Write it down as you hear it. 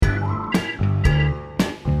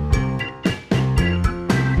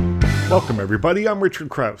Welcome, everybody. I'm Richard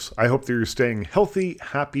Krause. I hope that you're staying healthy,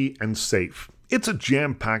 happy, and safe. It's a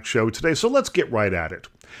jam-packed show today, so let's get right at it.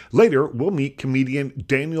 Later, we'll meet comedian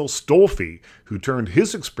Daniel Stolfi, who turned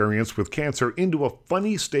his experience with cancer into a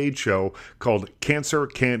funny stage show called Cancer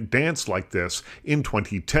Can't Dance Like This in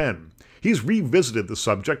 2010. He's revisited the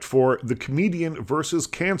subject for The Comedian vs.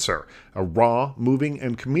 Cancer, a raw, moving,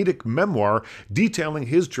 and comedic memoir detailing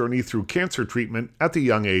his journey through cancer treatment at the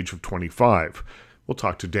young age of 25. We'll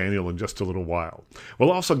talk to Daniel in just a little while.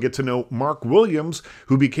 We'll also get to know Mark Williams,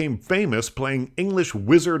 who became famous playing English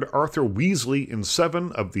wizard Arthur Weasley in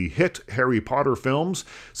 7 of the hit Harry Potter films.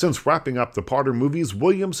 Since wrapping up the Potter movies,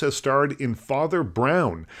 Williams has starred in Father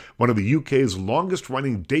Brown, one of the UK's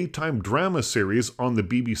longest-running daytime drama series on the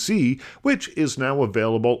BBC, which is now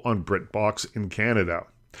available on BritBox in Canada.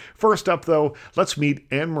 First up, though, let's meet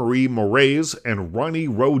Anne-Marie Moraes and Ronnie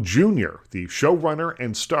Rowe Jr., the showrunner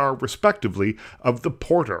and star, respectively, of The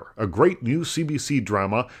Porter, a great new CBC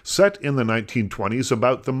drama set in the 1920s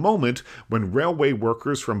about the moment when railway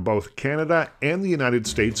workers from both Canada and the United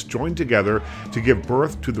States joined together to give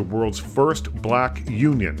birth to the world's first black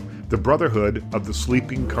union, the Brotherhood of the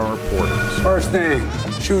Sleeping Car Porters. First thing,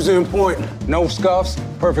 shoes are important. No scuffs,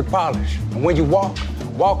 perfect polish. And when you walk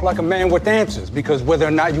like a man with answers, because whether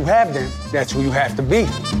or not you have them, that's who you have to be.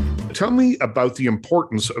 Tell me about the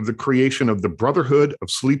importance of the creation of the Brotherhood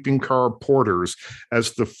of Sleeping Car Porters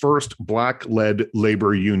as the first Black-led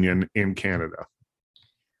labor union in Canada.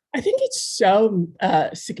 I think it's so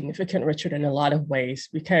significant, Richard, in a lot of ways,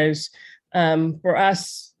 because for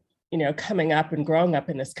us, coming up and growing up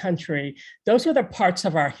in this country, those were the parts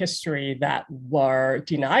of our history that were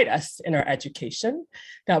denied us in our education,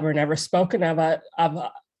 that were never spoken of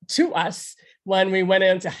to us when we went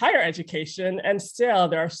into higher education. And still,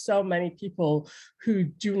 there are so many people who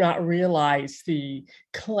do not realize the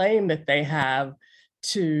claim that they have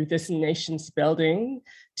to this nation's building,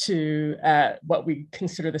 to what we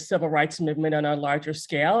consider the civil rights movement on a larger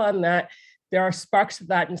scale, and that there are sparks of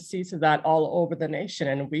that and seeds of that all over the nation.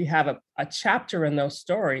 And we have a chapter in those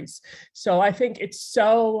stories. So I think it's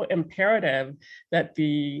so imperative that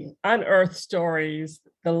the unearthed stories,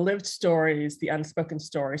 the lived stories, the unspoken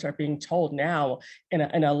stories are being told now in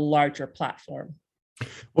a larger platform.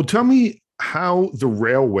 Well, tell me how the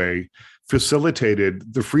railway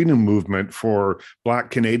facilitated the freedom movement for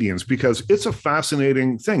Black Canadians, because it's a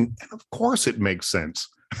fascinating thing. And of course it makes sense.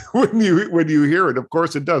 When you hear it, of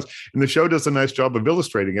course it does. And the show does a nice job of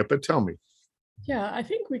illustrating it, but tell me. Yeah, I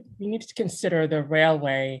think we need to consider the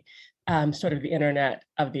railway sort of the internet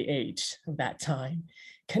of the age of that time,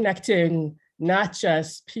 connecting not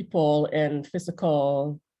just people in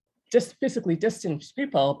just physically distanced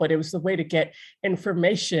people, but it was the way to get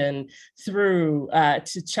information through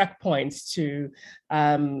to checkpoints, to,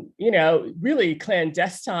 really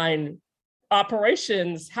clandestine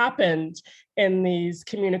operations happened in these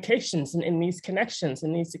communications and in these connections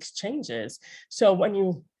and these exchanges. So when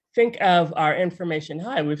you think of our information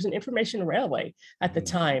highway, it was an information railway at the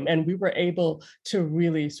time, and we were able to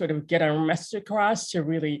really sort of get our message across, to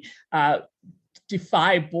really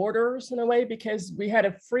defy borders in a way, because we had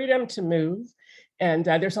a freedom to move. And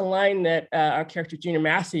there's a line that our character Junior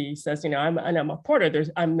Massey says, I'm a porter.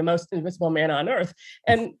 I'm the most invisible man on earth,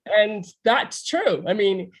 and that's true. I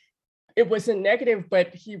mean, it was a negative,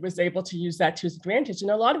 but he was able to use that to his advantage.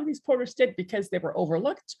 And a lot of these porters did, because they were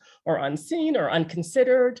overlooked or unseen or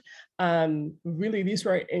unconsidered. Really, these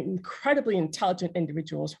were incredibly intelligent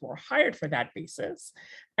individuals who were hired for that basis.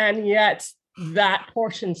 And yet that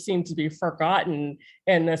portion seemed to be forgotten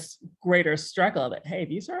in this greater struggle that, hey,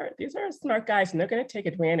 these are smart guys, and they're going to take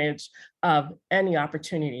advantage of any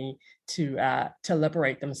opportunity to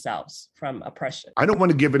liberate themselves from oppression. I don't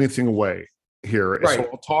want to give anything away here, right. So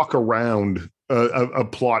I'll talk around a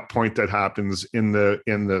plot point that happens in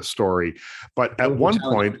the story. But at one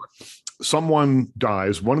point, someone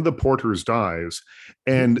dies, one of the porters dies,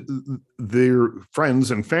 and their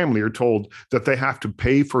friends and family are told that they have to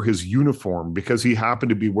pay for his uniform because he happened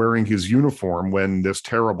to be wearing his uniform when this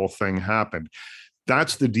terrible thing happened.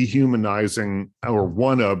 That's the dehumanizing, or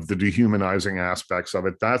one of the dehumanizing aspects of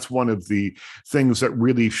it. That's one of the things that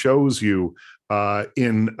really shows you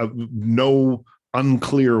in no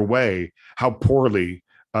unclear way how poorly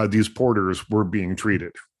these porters were being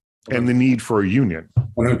treated, and the need for a union.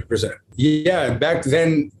 100%. Yeah, back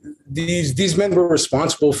then, these men were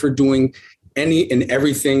responsible for doing any and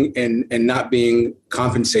everything and not being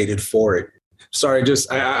compensated for it. Sorry,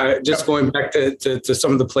 I just going back to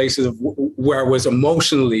some of the places of where I was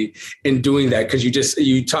emotionally in doing that, because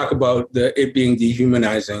you talk about it being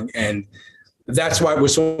dehumanizing, and that's why it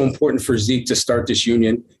was so important for Zeke to start this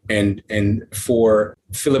union and for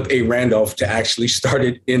Philip A. Randolph to actually start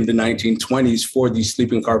it in the 1920s for these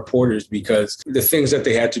sleeping car porters, because the things that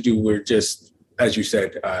they had to do were just, as you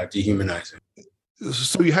said, dehumanizing.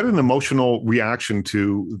 So you had an emotional reaction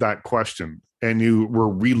to that question, and you were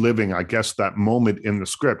reliving, I guess, that moment in the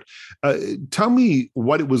script. Tell me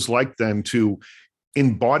what it was like then to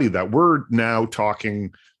embody that. We're now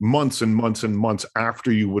talking months and months and months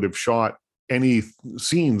after you would have shot any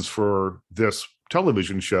scenes for this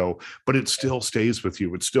television show, but it still stays with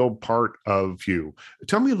you. It's still part of you.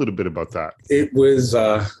 Tell me a little bit about that. It was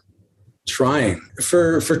trying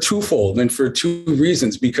for twofold and for two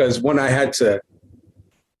reasons, because one, I had to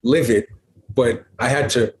live it, but I had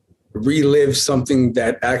to relive something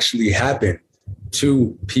that actually happened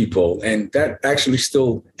to people, and that actually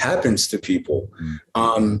still happens to people.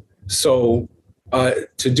 So to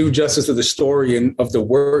do justice to the story and of the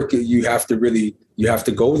work, you have to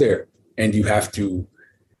go there, and you have to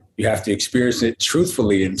experience it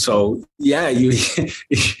truthfully. And so, yeah,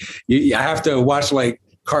 I have to watch like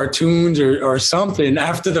cartoons or something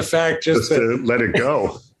after the fact, just to let it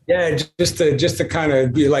go. Yeah, just to kind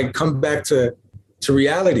of be like, come back to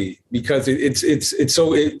reality, because it's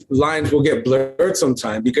so lines will get blurred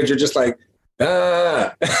sometime because you're just like,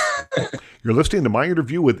 ah. You're listening to my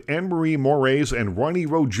interview with Anne-Marie Moraes and Ronnie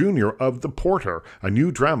Rowe Jr. of The Porter, a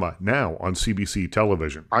new drama now on CBC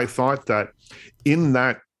television. I thought that in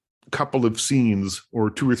that couple of scenes, or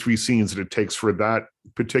 2 or 3 scenes that it takes for that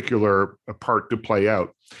particular part to play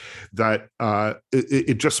out, that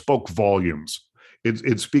it just spoke volumes.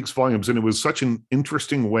 It speaks volumes, and it was such an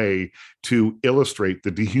interesting way to illustrate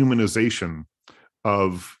the dehumanization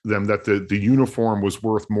of them, that the uniform was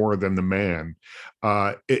worth more than the man.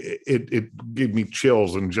 It gave me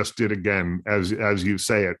chills, and just did again as you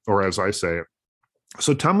say it, or as I say it.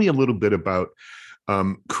 So tell me a little bit about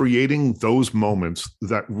creating those moments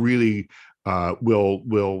that really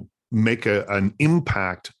will make an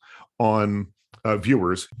impact on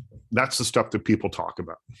viewers. That's the stuff that people talk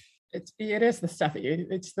about. It is the stuff that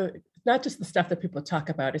it's not just the stuff that people talk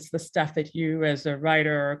about, it's the stuff that you as a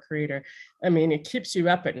writer or creator, I mean, it keeps you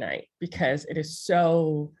up at night because it is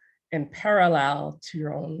so in parallel to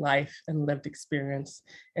your own life and lived experience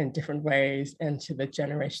in different ways, and to the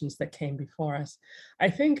generations that came before us. I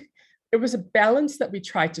think it was a balance that we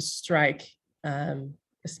tried to strike,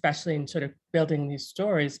 especially in sort of building these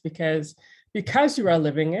stories, because you are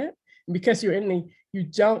living it, because you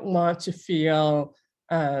don't want to feel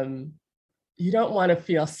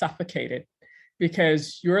suffocated,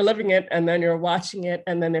 because you're living it and then you're watching it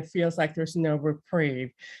and then it feels like there's no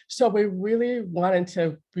reprieve. So we really wanted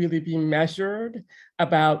to really be measured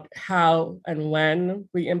about how and when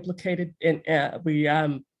we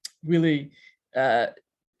really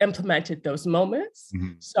implemented those moments.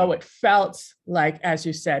 Mm-hmm. So it felt like, as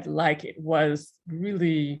you said, like it was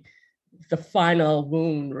really the final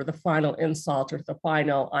wound or the final insult or the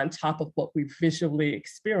final on top of what we visually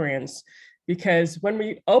experience. Because when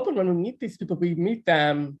we meet these people, we meet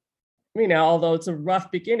them, although it's a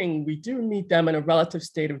rough beginning, we do meet them in a relative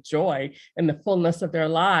state of joy in the fullness of their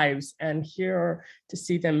lives, and here to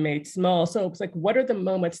see them made small. So it's like, what are the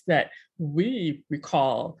moments that we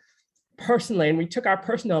recall personally? And we took our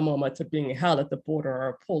personal moments of being held at the border,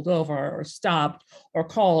 or pulled over, or stopped, or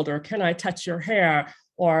called, or can I touch your hair,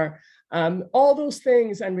 or all those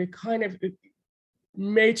things. And we kind of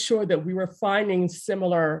made sure that we were finding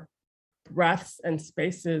similar breaths and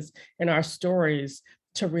spaces in our stories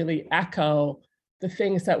to really echo the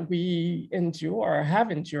things that we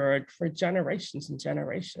have endured for generations and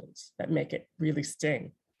generations, that make it really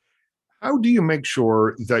sting. How do you make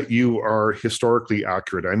sure that you are historically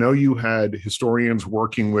accurate? I know you had historians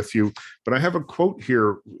working with you, but I have a quote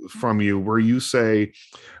here from you where you say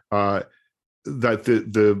that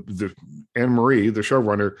the Anne-Marie, the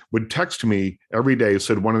showrunner, would text me every day,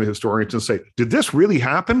 said one of the historians, and say, "Did this really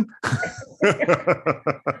happen?"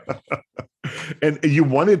 And you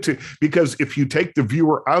wanted to, because if you take the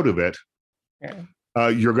viewer out of it,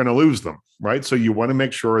 you're going to lose them, right? So you want to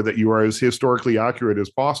make sure that you are as historically accurate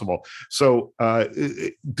as possible. So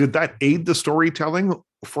did that aid the storytelling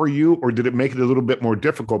for you, or did it make it a little bit more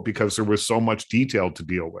difficult because there was so much detail to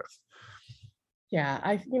deal with? Yeah,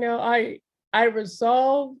 I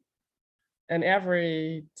resolve in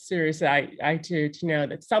every series I do to know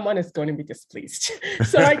that someone is going to be displeased.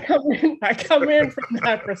 So I come in from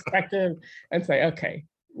that perspective and say, okay,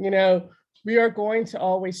 we are going to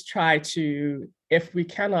always try to, if we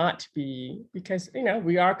cannot be, because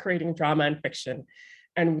we are creating drama and fiction,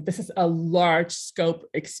 And this is a large scope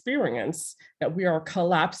experience that we are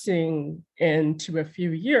collapsing into a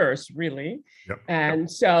few years, really. Yep.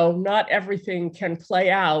 And so not everything can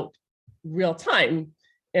play out real time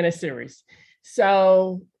in a series.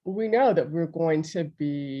 So we know that we're going to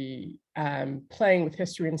be playing with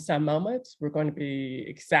history in some moments. We're going to be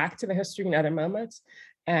exact to the history in other moments.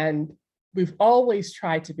 And we've always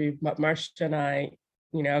tried to be, what Marcia and I,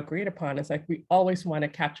 agreed upon, is like, we always want to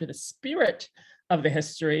capture the spirit of the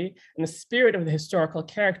history and the spirit of the historical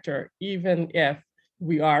character, even if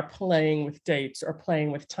we are playing with dates or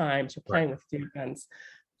playing with times or playing with the events.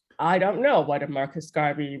 I don't know what a Marcus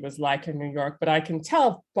Garvey was like in New York, but I can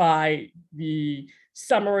tell by the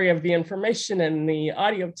summary of the information and the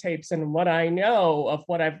audio tapes and what I know of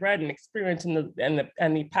what I've read and experienced and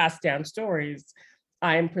the passed down stories.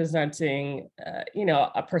 I am presenting,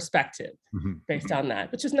 a perspective based on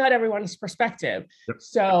that, which is not everyone's perspective. Yep.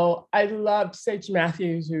 So I loved Sage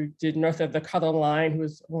Matthews, who did North of the Color Line, who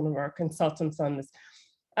was one of our consultants on this.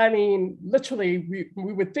 I mean, literally,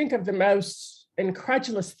 we would think of the most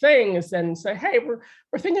incredulous things and say, hey, we're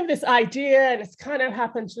thinking of this idea and it's kind of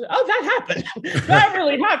happened. Oh, that happened. That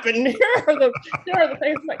really happened. Here are the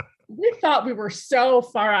things. Like, we thought we were so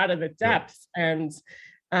far out of the depths. And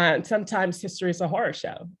sometimes history is a horror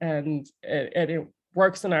show, and it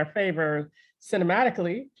works in our favor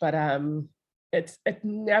cinematically, but it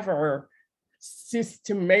never ceased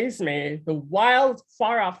to amaze me. The wild,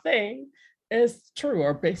 far off thing is true,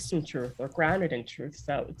 or based in truth, or grounded in truth.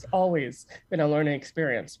 So it's always been a learning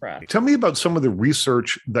experience for us. Tell me about some of the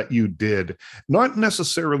research that you did, not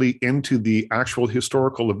necessarily into the actual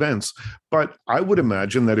historical events, but I would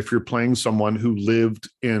imagine that if you're playing someone who lived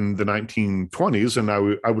in the 1920s, and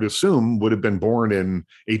I would assume would have been born in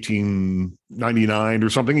 1899 or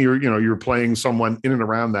something, you're playing someone in and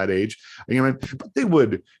around that age. But they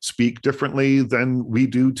would speak differently than we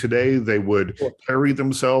do today. They would carry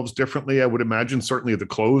themselves differently. I would imagine certainly the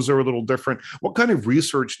clothes are a little different. What kind of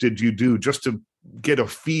research did you do just to get a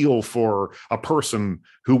feel for a person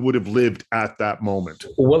who would have lived at that moment?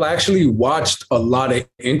 Well, I actually watched a lot of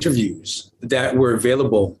interviews that were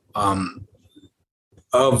available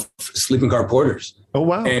of sleeping car porters. Oh,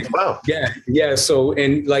 wow. And, wow. Yeah. So,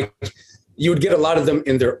 and like, you would get a lot of them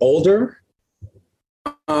in their older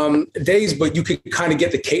days, but you could kind of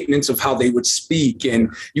get the cadence of how they would speak,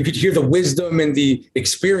 and you could hear the wisdom and the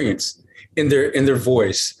experience in their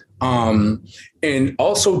voice. And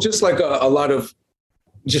also just like a lot of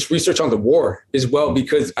just research on the war as well,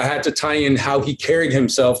 because I had to tie in how he carried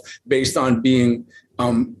himself based on being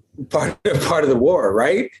part of the war,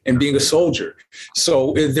 right? And being a soldier.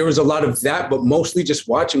 So there was a lot of that, but mostly just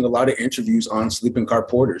watching a lot of interviews on sleeping car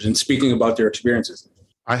porters and speaking about their experiences.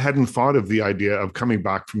 I hadn't thought of the idea of coming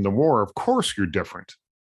back from the war. Of course, you're different.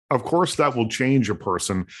 Of course, that will change a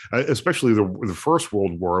person, especially the First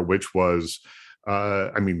World War, which was,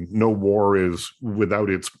 no war is without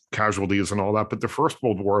its casualties and all that, but the First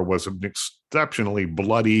World War was an exceptionally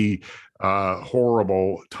bloody,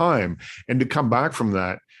 horrible time. And to come back from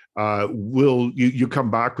that, will you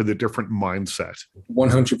come back with a different mindset?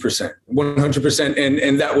 100%.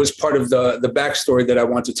 And that was part of the backstory that I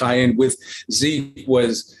want to tie in with Zeke,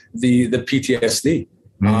 was the PTSD,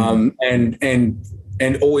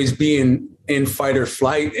 and always being in fight or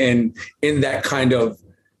flight and in that kind of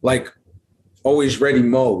like always ready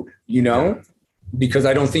mode, because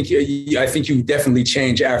I think you definitely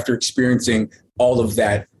change after experiencing all of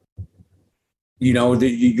that.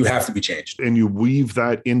 You have to be changed. And you weave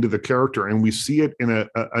that into the character, and we see it in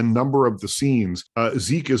a number of the scenes.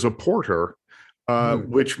 Zeke is a porter,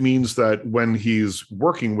 which means that when he's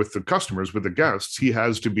working with the customers, with the guests, he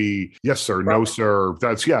has to be, yes, sir, proper. No, sir.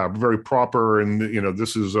 That's, very proper. And,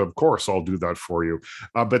 this is, of course, I'll do that for you.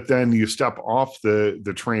 But then you step off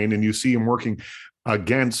the train and you see him working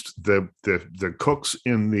against the cooks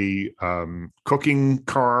in the cooking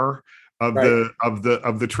car of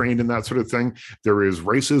the train and that sort of thing. There is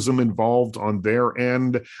racism involved on their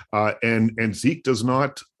end, and Zeke does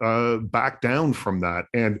not back down from that.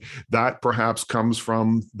 And that perhaps comes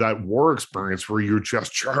from that war experience where you're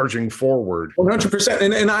just charging forward. 100%.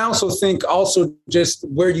 And I also think just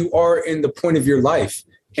where you are in the point of your life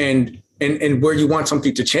and where you want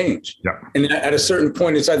something to change. Yeah. And at a certain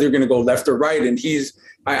point, it's either going to go left or right. And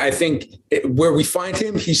I think where we find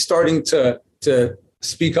him, he's starting to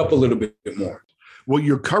speak up a little bit more. Well,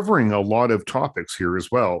 you're covering a lot of topics here as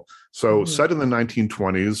well. So set in the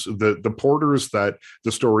 1920s, the porters that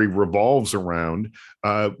the story revolves around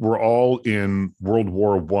were all in World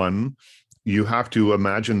War I. You have to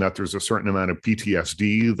imagine that there's a certain amount of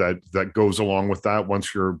PTSD that goes along with that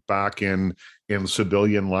once you're back in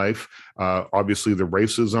civilian life. Obviously, the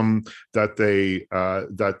racism that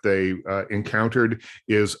they encountered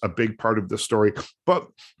is a big part of the story. But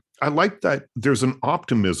I like that there's an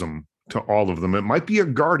optimism to all of them. It might be a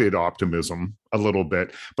guarded optimism a little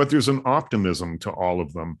bit, but there's an optimism to all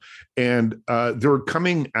of them, and they're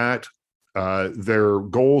coming at their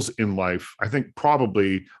goals in life, I think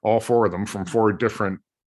probably all four of them from four different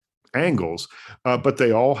angles, but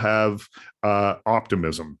they all have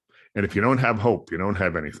optimism. And if you don't have hope, you don't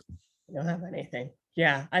have anything. You don't have anything.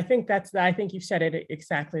 Yeah, I think I think you said it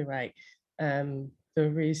exactly right. The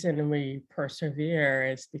reason we persevere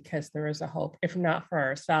is because there is a hope, if not for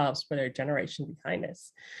ourselves, for their generation behind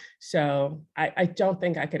us. So I don't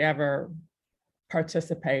think I could ever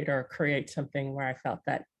participate or create something where I felt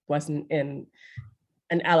that wasn't in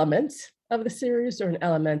an element of the series or an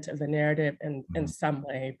element of the narrative in some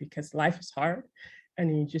way, because life is hard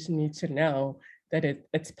and you just need to know that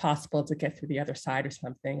it's possible to get through the other side or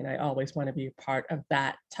something. And I always want to be a part of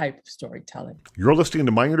that type of storytelling. You're listening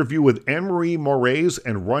to my interview with Anne-Marie Moraes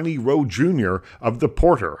and Ronnie Rowe Jr. of The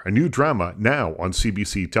Porter, a new drama now on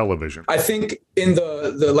CBC television. I think in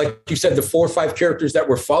the like you said, the 4 or 5 characters that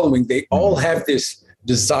we're following, they all have this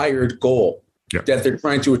desired goal that they're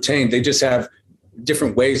trying to attain. They just have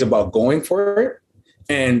different ways about going for it.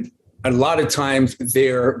 And a lot of times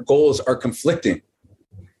their goals are conflicting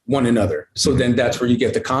one another. So then that's where you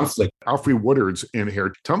get the conflict. Alfre Woodard's in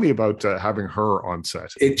here. Tell me about having her on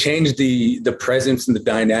set. It changed the presence and the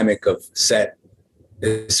dynamic of set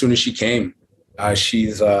as soon as she came.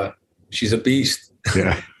 She's a beast.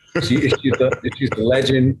 Yeah. she's a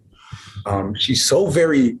legend. She's so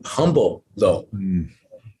very humble though.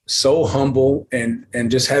 So humble and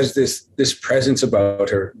just has this presence about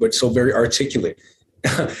her, but so very articulate.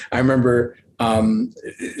 I remember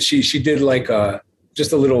she did like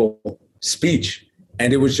just a little speech,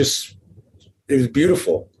 and it was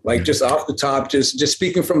beautiful, like just off the top, just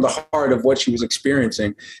speaking from the heart of what she was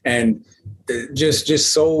experiencing, and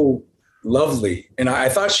just so lovely. And I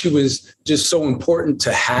thought she was just so important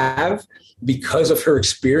to have because of her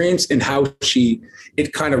experience and how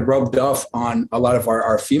it kind of rubbed off on a lot of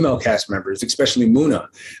our female cast members, especially Muna,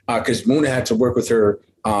 because Muna had to work with her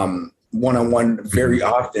one-on-one very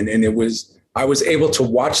often. And I was able to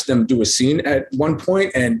watch them do a scene at one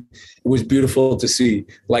point, and it was beautiful to see,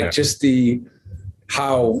 like just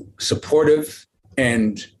how supportive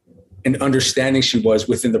and understanding she was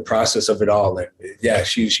within the process of it all. And yeah,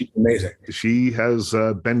 she's amazing. She has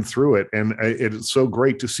been through it, and it's so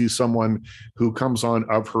great to see someone who comes on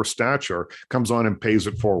of her stature, comes on and pays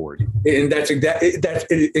it forward. And that's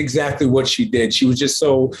exactly what she did. She was just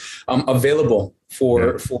so available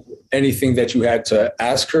for anything that you had to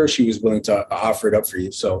ask her. She was willing to offer it up for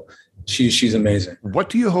you. So she's amazing. What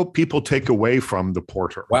do you hope people take away from The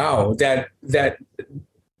Porter? Wow, that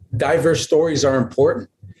diverse stories are important.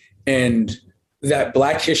 And that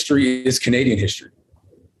Black history is Canadian history.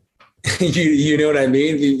 you know what I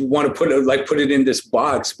mean? You want to put it in this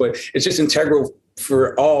box, but it's just integral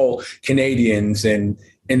for all Canadians. And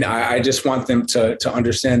I just want them to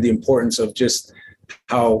understand the importance of just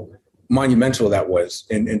how monumental that was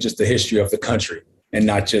in just the history of the country, and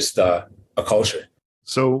not just a culture.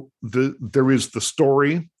 So there is the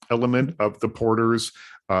story element of The Porters,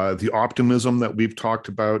 the optimism that we've talked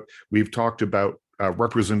about. We've talked about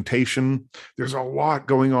representation. There's a lot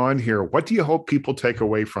going on here. What do you hope people take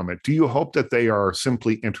away from it? Do you hope that they are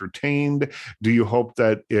simply entertained? Do you hope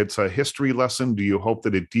that it's a history lesson? Do you hope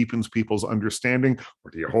that it deepens people's understanding?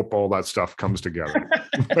 Or do you hope all that stuff comes together?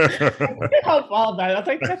 I hope all that. I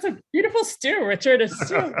think that's a beautiful stew, Richard. It's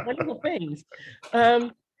two wonderful things.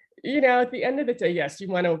 At the end of the day, yes, we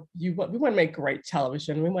want to make great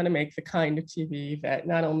television. We want to make the kind of TV that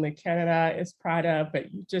not only Canada is proud of, but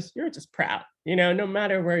you're just proud, no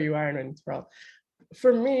matter where you are in this world.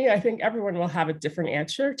 For me, I think everyone will have a different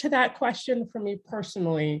answer to that question. For me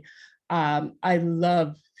personally, I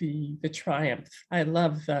love the triumph. I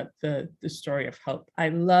love the story of hope. I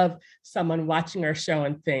love someone watching our show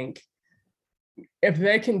and think, if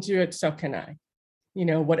they can do it, so can I.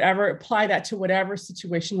 Apply that to whatever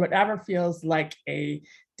situation, whatever feels like a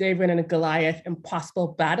David and a Goliath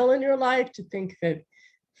impossible battle in your life, to think that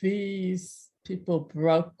these people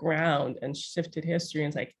broke ground and shifted history. And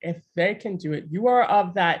it's like, if they can do it, you are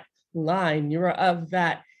of that line, you are of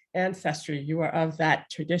that ancestry, you are of that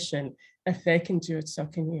tradition. If they can do it, so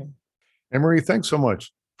can you. Anne-Marie, thanks so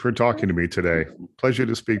much for talking to me today. Pleasure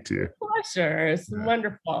to speak to you. Pleasure. It's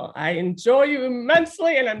wonderful. I enjoy you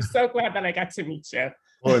immensely, and I'm so glad that I got to meet you.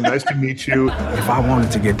 Well, nice to meet you. If I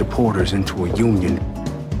wanted to get the Porters into a union,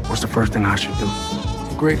 what's the first thing I should do?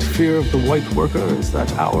 The great fear of the white worker is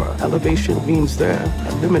that our elevation means their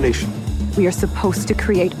elimination. We are supposed to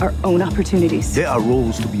create our own opportunities. There are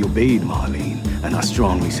rules to be obeyed, Marlene, and I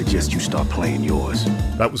strongly suggest you start playing yours.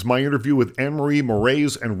 That was my interview with Anne-Marie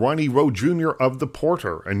Moraes and Ronnie Rowe Jr. of The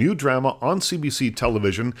Porter, a new drama on CBC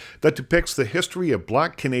television that depicts the history of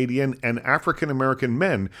Black Canadian and African-American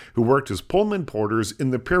men who worked as Pullman porters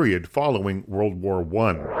in the period following World War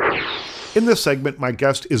I. In this segment, my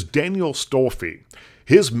guest is Daniel Stolfi.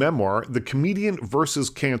 His memoir, The Comedian vs.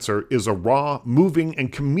 Cancer, is a raw, moving,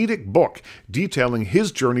 and comedic book detailing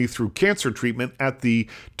his journey through cancer treatment at the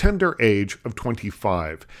tender age of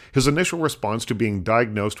 25. His initial response to being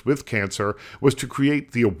diagnosed with cancer was to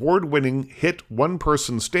create the award-winning hit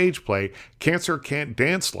one-person stage play, Cancer Can't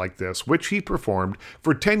Dance Like This, which he performed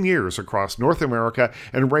for 10 years across North America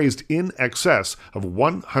and raised in excess of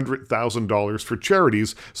 $100,000 for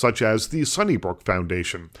charities such as the Sunnybrook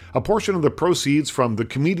Foundation. A portion of the proceeds from The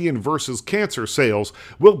Comedian vs. Cancer sales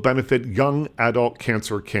will benefit Young Adult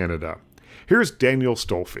Cancer Canada. Here's Daniel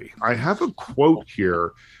Stolfi. I have a quote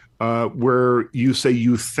here where you say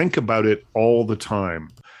you think about it all the time.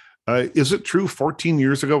 Is it true 14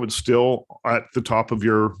 years ago it's still at the top of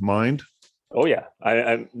your mind? Oh, yeah.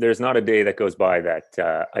 There's not a day that goes by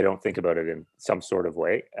that I don't think about it in some sort of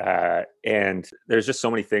way. And there's just so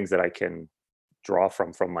many things that I can draw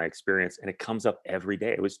from my experience, and it comes up every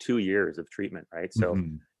day. It was 2 years of treatment, right? So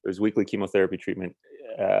it was weekly chemotherapy treatment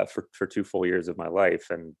for 2 full years of my life,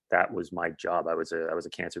 and that was my job. I was a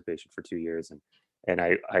cancer patient for 2 years, and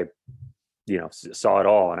I saw it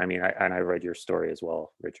all. And I mean, I read your story as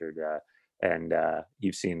well, Richard, and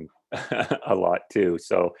you've seen a lot too.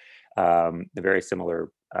 So the very similar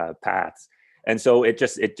paths, and so it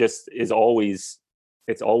just is always.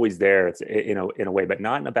 It's always there. It's in a way, but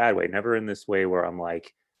not in a bad way. Never in this way where I'm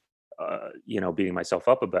like, beating myself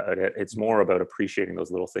up about it. It's more about appreciating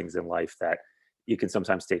those little things in life that you can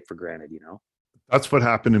sometimes take for granted. That's what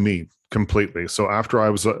happened to me completely. So after I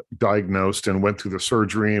was diagnosed and went through the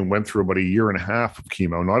surgery and went through about 1.5 years of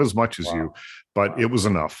chemo, not as much as you, but it was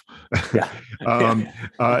enough. Yeah.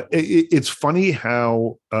 It's funny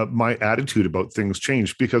how my attitude about things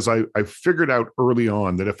changed, because I figured out early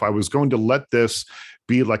on that if I was going to let this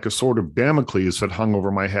be like a sort of Damocles that hung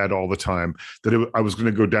over my head all the time, that I was going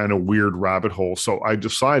to go down a weird rabbit hole. So I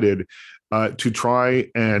decided to try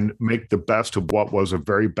and make the best of what was a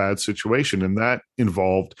very bad situation. And that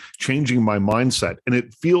involved changing my mindset. And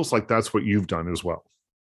it feels like that's what you've done as well.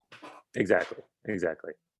 Exactly.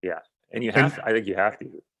 Yeah. And I think you have to.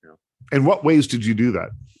 In what ways did you do that?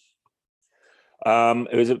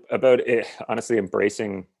 It was about honestly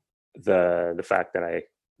embracing the fact that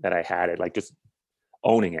I had it, like just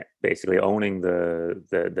owning it, basically owning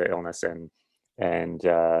the illness and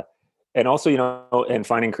also, and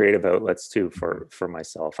finding creative outlets too for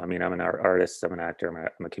myself. I mean, I'm an artist, I'm an actor,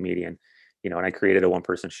 I'm a comedian, and I created a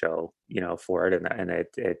one-person show, for it, and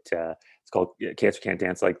it's called Cancer Can't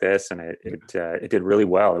Dance Like This, and it did really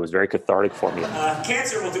well. It was very cathartic for me.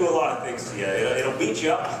 Cancer will do a lot of things to you. It'll beat you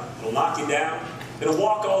up, it'll knock you down, it'll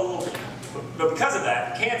walk all over you. But because of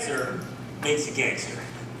that, cancer makes you gangster.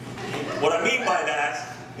 What I mean by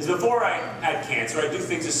that is before I had cancer, I do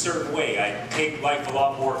things a certain way. I take life a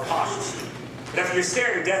lot more cautiously. But after you're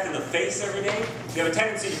staring death in the face every day, you have a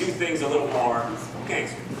tendency to do things a little more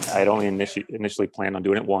gangster. I'd only initially planned on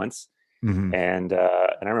doing it once. Mm-hmm. And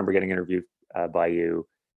I remember getting interviewed by you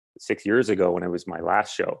 6 years ago when it was my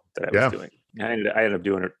last show that I was doing. I ended up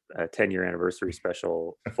doing a 10-year anniversary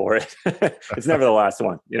special for it. It's never the last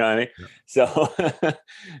one, you know what I mean? Yeah.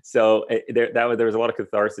 So there was a lot of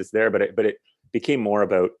catharsis there, but it became more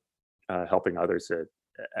about helping others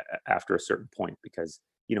after a certain point, because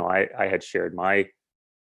I had shared my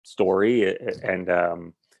story and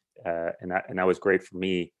that was great for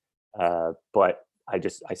me, but I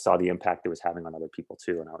saw the impact it was having on other people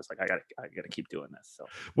too, and I was like, I gotta keep doing this. So,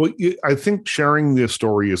 well, I think sharing this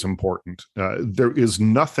story is important. There is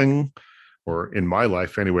nothing, or in my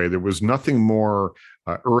life anyway, there was nothing more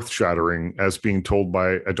earth-shattering as being told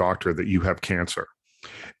by a doctor that you have cancer,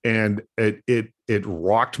 and it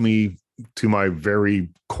rocked me to my very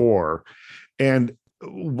core. And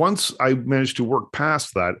once I managed to work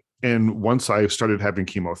past that, and once I started having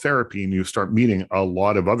chemotherapy, and you start meeting a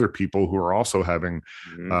lot of other people who are also having,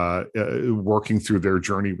 working through their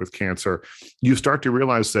journey with cancer, you start to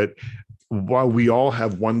realize that while we all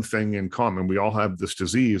have one thing in common, we all have this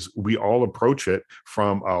disease, we all approach it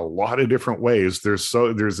from a lot of different ways. There's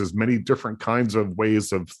as many different kinds of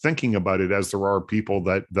ways of thinking about it as there are people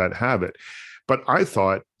that have it. But I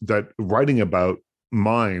thought that writing about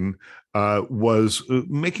mine was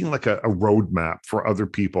making like a roadmap for other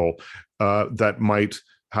people that might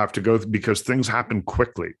have to go because things happen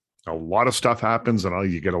quickly. A lot of stuff happens,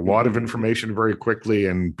 and you get a lot of information very quickly,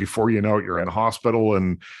 and before you know it, you're in the hospital.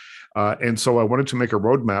 And so I wanted to make a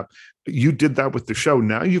roadmap. You did that with the show.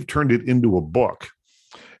 Now you've turned it into a book.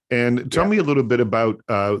 And tell me a little bit about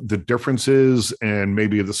the differences and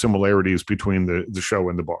maybe the similarities between the show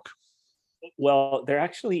and the book. Well, they're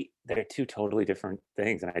two totally different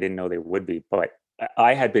things, and I didn't know they would be. But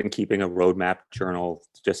I had been keeping a roadmap journal,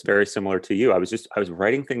 just very similar to you. I was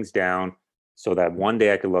writing things down so that one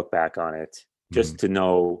day I could look back on it, just to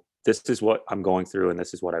know this is what I'm going through, and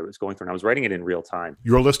this is what I was going through. And I was writing it in real time.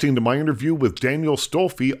 You're listening to my interview with Daniel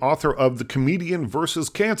Stolfi, author of The Comedian versus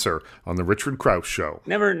Cancer, on The Richard Crouse Show.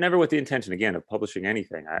 Never with the intention, again, of publishing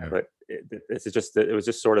anything. But it was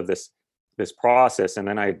just sort of this process. And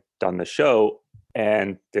then I'd done the show,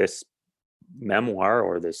 and this memoir,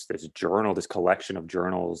 or this journal, this collection of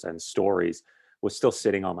journals and stories, was still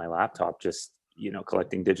sitting on my laptop, just,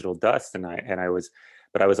 collecting digital dust. And I was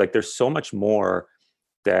like, there's so much more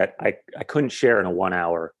that I couldn't share in a 1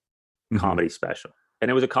 hour comedy special. And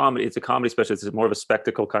it's a comedy special. It's more of a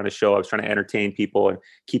spectacle kind of show. I was trying to entertain people and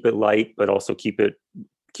keep it light, but also keep it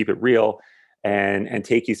real and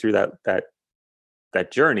take you through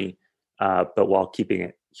that journey, but while keeping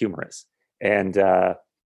it humorous. And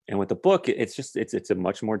with the book, it's a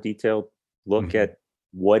much more detailed look at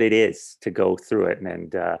what it is to go through it.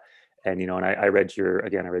 And I read your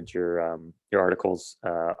articles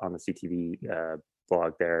on the CTV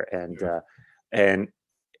blog there, and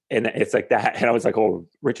it's like that. And I was like, oh,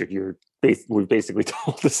 Richard, we basically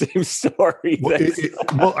told the same story.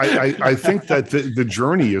 I think that the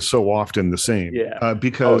journey is so often the same.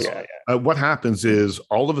 Because what happens is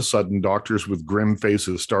all of a sudden doctors with grim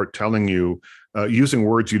faces start telling you, using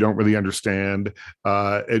words you don't really understand,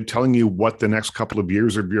 and telling you what the next couple of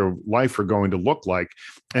years of your life are going to look like.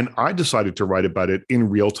 And I decided to write about it in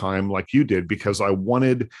real time like you did, because I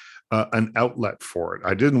wanted an outlet for it.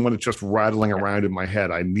 I didn't want it just rattling around in my head.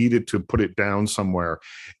 I needed to put it down somewhere.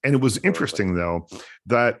 And it was interesting, though,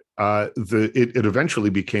 that it eventually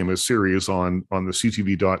became a series on the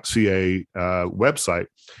ctv.ca website.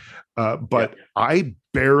 But I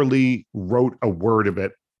barely wrote a word of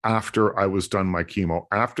it after I was done my chemo.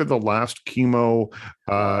 After the last chemo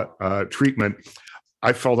treatment,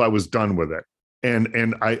 I felt I was done with it. And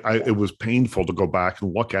it was painful to go back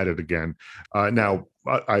and look at it again. Now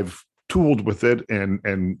I've tooled with it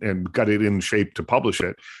and got it in shape to publish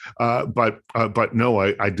it. But no,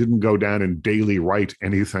 I didn't go down and daily write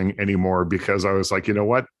anything anymore, because I was like, you know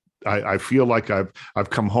what? I feel like I've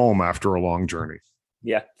come home after a long journey.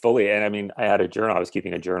 Yeah, fully. And I mean, I had a journal. I was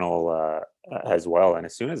keeping a journal as well. And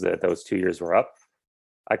as soon as those 2 years were up,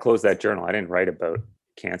 I closed that journal. I didn't write about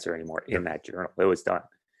cancer anymore in that journal. It was done.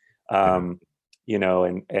 And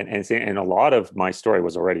a lot of my story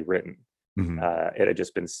was already written. It had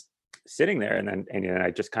just been sitting there, and then I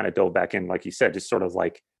just kind of dove back in, like you said, just sort of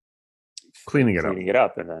like cleaning it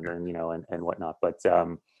up and whatnot. But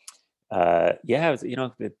you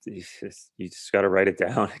just got to write it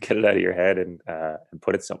down, get it out of your head, and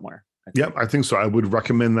put it somewhere. I think so. I would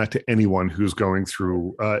recommend that to anyone who's going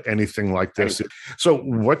through anything like this. So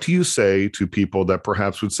what do you say to people that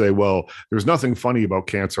perhaps would say, well, there's nothing funny about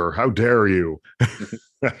cancer. How dare you?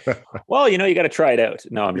 Well, you got to try it out.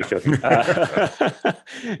 No, I'm just joking.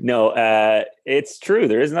 No, it's true.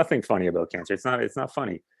 There is nothing funny about cancer. It's not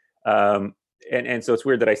funny. And so it's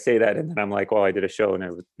weird that I say that, and then I'm like, well, I did a show and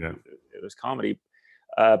it was comedy.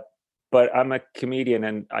 But I'm a comedian,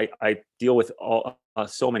 and I deal with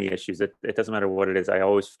so many issues. It doesn't matter what it is. I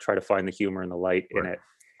always try to find the humor and the light in it.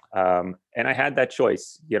 And I had that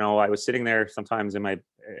choice. I was sitting there sometimes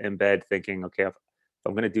in bed thinking, okay, if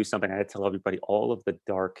I'm going to do something, I had to tell everybody all of the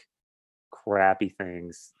dark, crappy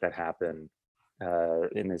things that happen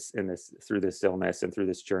in this through this illness and through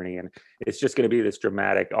this journey. And it's just going to be this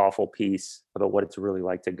dramatic, awful piece about what it's really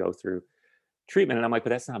like to go through treatment. And I'm like, but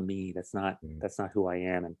that's not me. That's not who I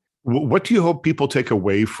am. And what do you hope people take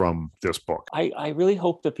away from this book? I really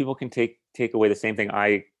hope that people can take away the same thing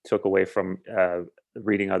I took away from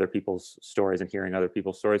reading other people's stories and hearing other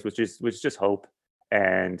people's stories, which is just hope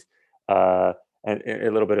and a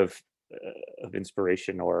little bit of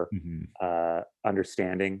inspiration or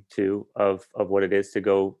understanding too of what it is to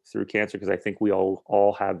go through cancer. Because I think we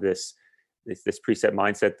all have this preset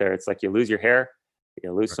mindset there. It's like you lose your hair,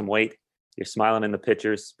 you lose some weight, you're smiling in the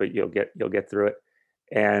pictures, but you'll get through it.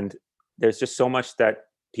 And there's just so much that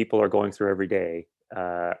people are going through every day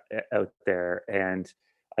out there. And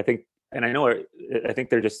I think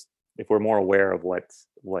they're just, if we're more aware of what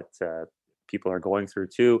people are going through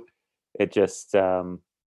too. It just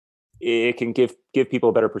it can give people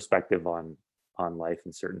a better perspective on life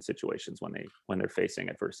in certain situations when they're facing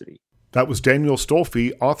adversity. That was Daniel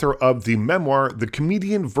Stolfi, author of the memoir, The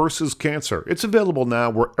Comedian versus Cancer. It's available now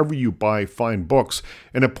wherever you buy fine books,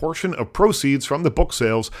 and a portion of proceeds from the book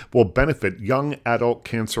sales will benefit Young Adult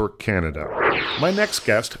Cancer Canada. My next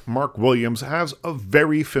guest, Mark Williams, has a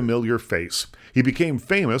very familiar face. He became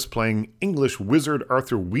famous playing English wizard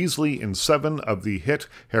Arthur Weasley in 7 of the hit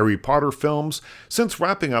Harry Potter films. Since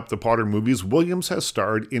wrapping up the Potter movies, Williams has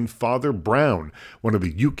starred in Father Brown, one of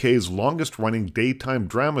the UK's longest-running daytime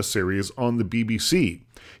drama series on the BBC.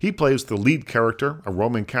 He plays the lead character, a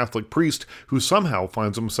Roman Catholic priest who somehow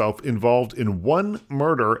finds himself involved in one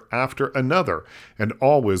murder after another, and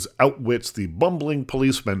always outwits the bumbling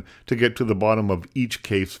policeman to get to the bottom of each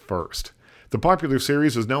case first. The popular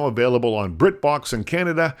series is now available on BritBox in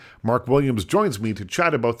Canada. Mark Williams joins me to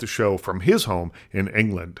chat about the show from his home in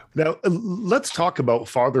England. Now, let's talk about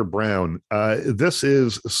Father Brown. This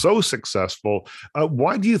is so successful.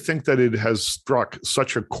 Why do you think that it has struck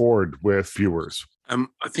such a chord with viewers? I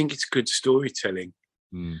think it's good storytelling.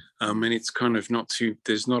 And it's kind of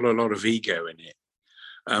there's not a lot of ego in it.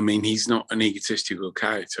 I mean, he's not an egotistical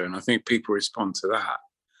character, and I think people respond to that,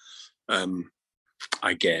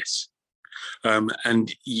 I guess.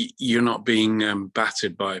 And you're not being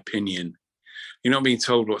battered by opinion. You're not being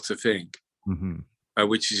told what to think,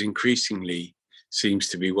 which is increasingly seems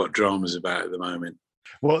to be what drama's about at the moment.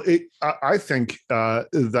 Well, I think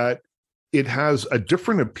that it has a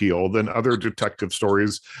different appeal than other detective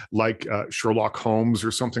stories like Sherlock Holmes or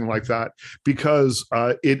something like that, because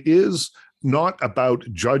it is not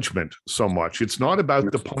about judgment so much. It's not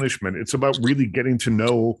about the punishment. It's about really getting to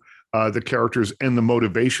know the characters and the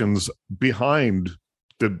motivations behind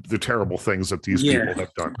the terrible things that these people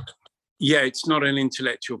have done. Yeah, it's not an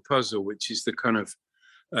intellectual puzzle, which is the kind of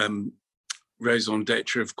raison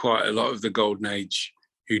d'etre of quite a lot of the Golden Age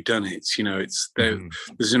whodunits. You know,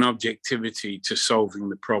 there's an objectivity to solving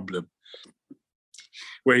the problem,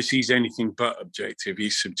 whereas he's anything but objective.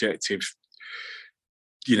 He's subjective,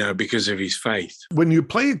 because of his faith. When you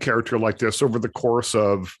play a character like this over the course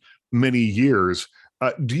of many years,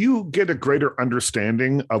 do you get a greater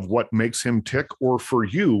understanding of what makes him tick, or for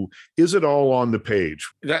you, is it all on the page?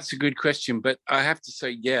 That's a good question, but I have to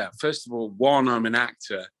say, first of all, one, I'm an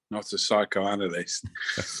actor, not a psychoanalyst.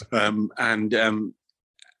 I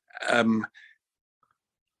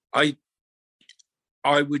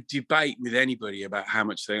would debate with anybody about how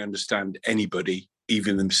much they understand anybody,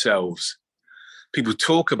 even themselves. People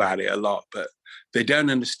talk about it a lot, but they don't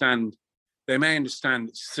understand. They may understand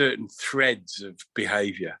certain threads of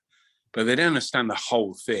behavior, but they don't understand the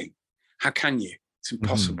whole thing. How can you? It's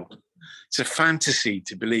impossible. It's a fantasy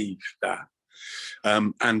to believe that,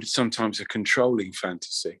 and sometimes a controlling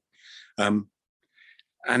fantasy. And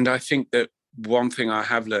I think that one thing I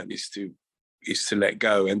have learned is to let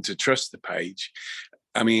go and to trust the page.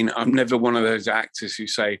 I mean, I'm never one of those actors who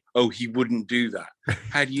say, "Oh, he wouldn't do that."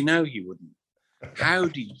 How do you know he wouldn't? How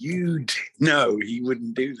do you know he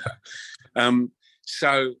wouldn't do that?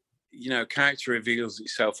 So, character reveals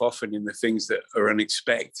itself often in the things that are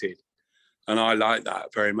unexpected. And I like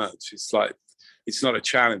that very much. It's like, it's not a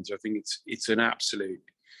challenge. I think it's an absolute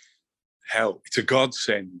help. It's a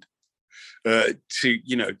godsend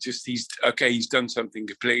he's done something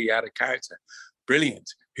completely out of character.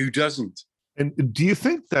 Brilliant. Who doesn't? And do you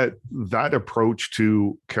think that approach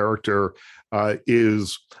to character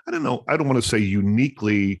is, I don't know, I don't want to say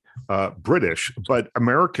uniquely British, but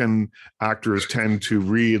American actors tend to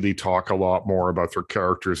really talk a lot more about their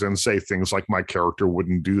characters and say things like, my character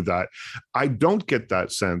wouldn't do that. I don't get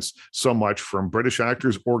that sense so much from British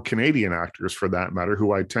actors or Canadian actors, for that matter,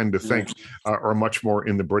 who I tend to think are much more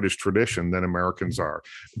in the British tradition than Americans are.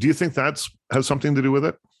 Do you think has something to do with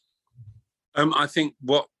it? I think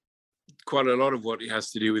quite a lot of what it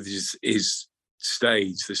has to do with is the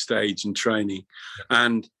stage and training,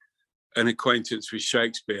 and an acquaintance with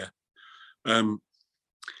Shakespeare. And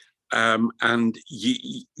the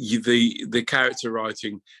character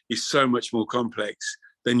writing is so much more complex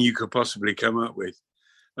than you could possibly come up with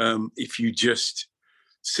if you just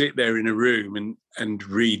sit there in a room and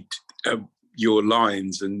read your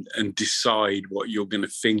lines and decide what you're going to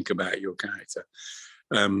think about your character.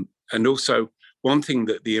 And also, one thing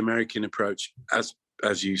that the American approach, as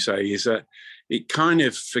you say, is that it kind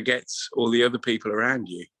of forgets all the other people around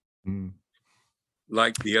you,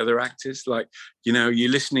 like the other actors. Like, you're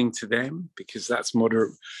listening to them because that's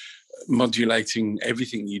modulating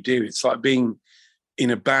everything you do. It's like being in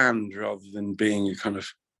a band rather than being a kind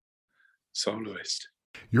of soloist.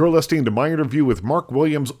 You're listening to my interview with Mark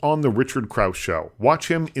Williams on The Richard Crouse Show. Watch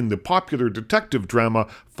him in the popular detective drama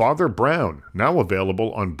Father Brown, now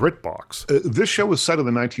available on BritBox. This show is set in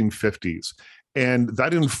the 1950s, and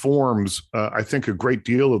that informs, I think, a great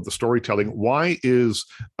deal of the storytelling. Why is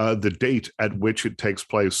the date at which it takes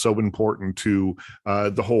place so important to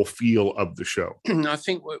the whole feel of the show? I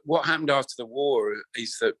think what happened after the war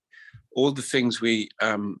is that all the things we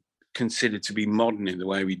consider to be modern in the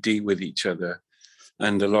way we deal with each other,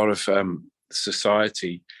 and a lot of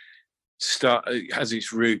society has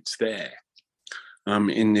its roots there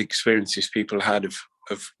in the experiences people had of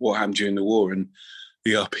what happened during the war and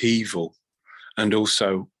the upheaval, and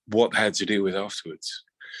also what they had to deal with afterwards.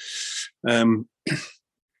 And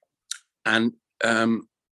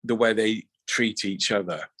the way they treat each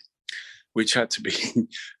other, which had to be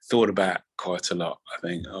thought about quite a lot, I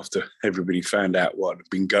think, after everybody found out what had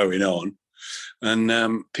been going on.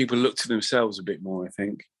 And people looked to themselves a bit more, I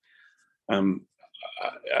think.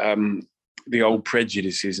 The old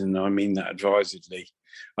prejudices, and I mean that advisedly,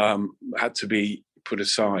 had to be put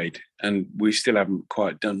aside. And we still haven't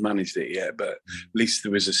quite managed it yet, but at least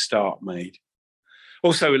there was a start made.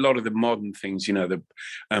 Also, a lot of the modern things, the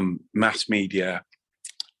mass media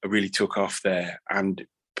really took off there, and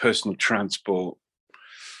personal transport.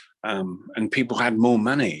 And people had more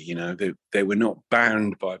money, they were not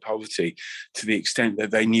bound by poverty to the extent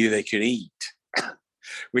that they knew they could eat,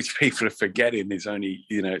 which people are forgetting is only,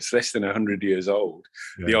 it's less than 100 years old.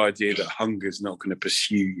 Yeah. The idea that hunger's not going to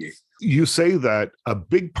pursue you. You say that a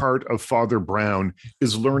big part of Father Brown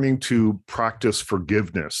is learning to practice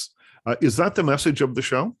forgiveness. Is that the message of the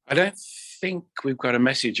show? I don't think we've got a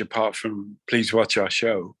message apart from please watch our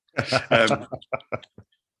show.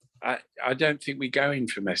 I don't think we go in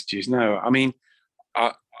for messages. No, I mean,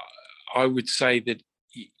 I would say that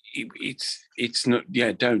it's not.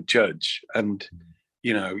 Yeah, don't judge, and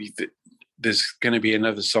there's going to be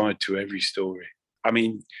another side to every story. I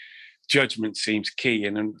mean, judgment seems key,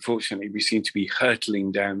 and unfortunately, we seem to be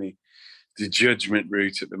hurtling down the judgment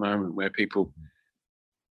route at the moment, where people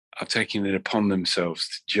are taking it upon themselves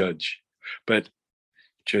to judge. But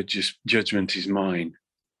judgment is mine,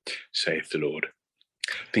 saith the Lord.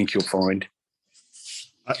 I think you'll find.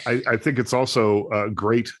 I think it's also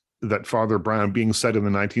great that Father Brown, being set in the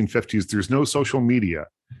 1950s, there's no social media.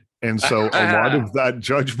 And so a lot of that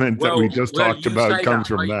judgment that we just talked about comes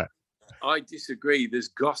from that. I disagree. There's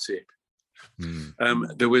gossip.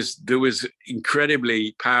 There was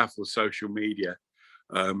incredibly powerful social media,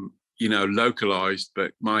 localized,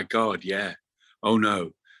 but my God, yeah. Oh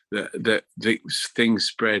no. That things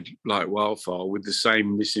spread like wildfire with the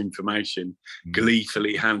same misinformation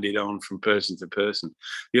gleefully handed on from person to person.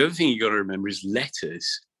 The other thing you got to remember is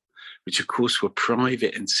letters, which of course were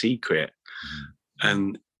private and secret.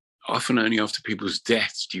 And often only after people's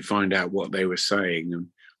deaths do you find out what they were saying and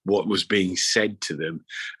what was being said to them.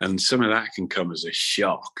 And some of that can come as a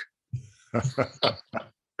shock.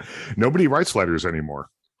 Nobody writes letters anymore.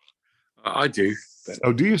 I do.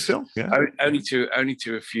 Oh, do you still? Yeah. Only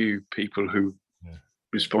to a few people who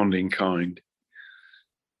respond in kind.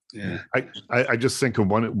 Yeah. I just think of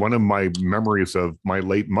one of my memories of my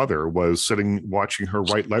late mother was watching her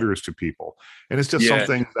write letters to people, and it's just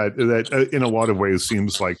something that in a lot of ways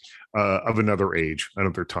seems like of another age,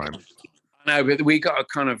 another time. I know, but we got a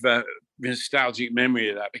kind of nostalgic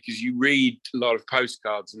memory of that because you read a lot of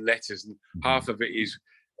postcards and letters, and half of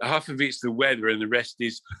it's the weather and the rest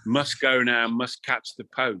is must go now, must catch the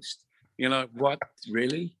post. What,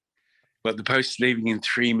 really? But the post's leaving in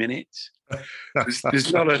 3 minutes.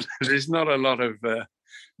 There's not a lot of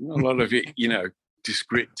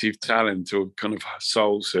descriptive talent or kind of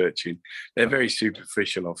soul searching. They're very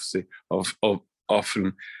superficial,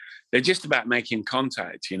 often. They're just about making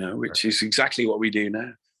contact, which is exactly what we do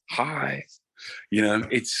now. Hi,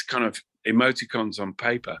 it's kind of emoticons on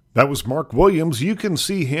paper. That was Mark Williams. You can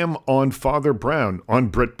see him on Father Brown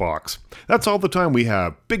on BritBox. That's all the time we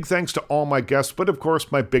have. Big thanks to all my guests, but of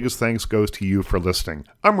course my biggest thanks goes to you for listening.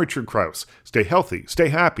 I'm Richard Crouse. Stay healthy, stay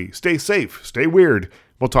happy, stay safe, stay weird.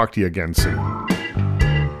 We'll talk to you again soon.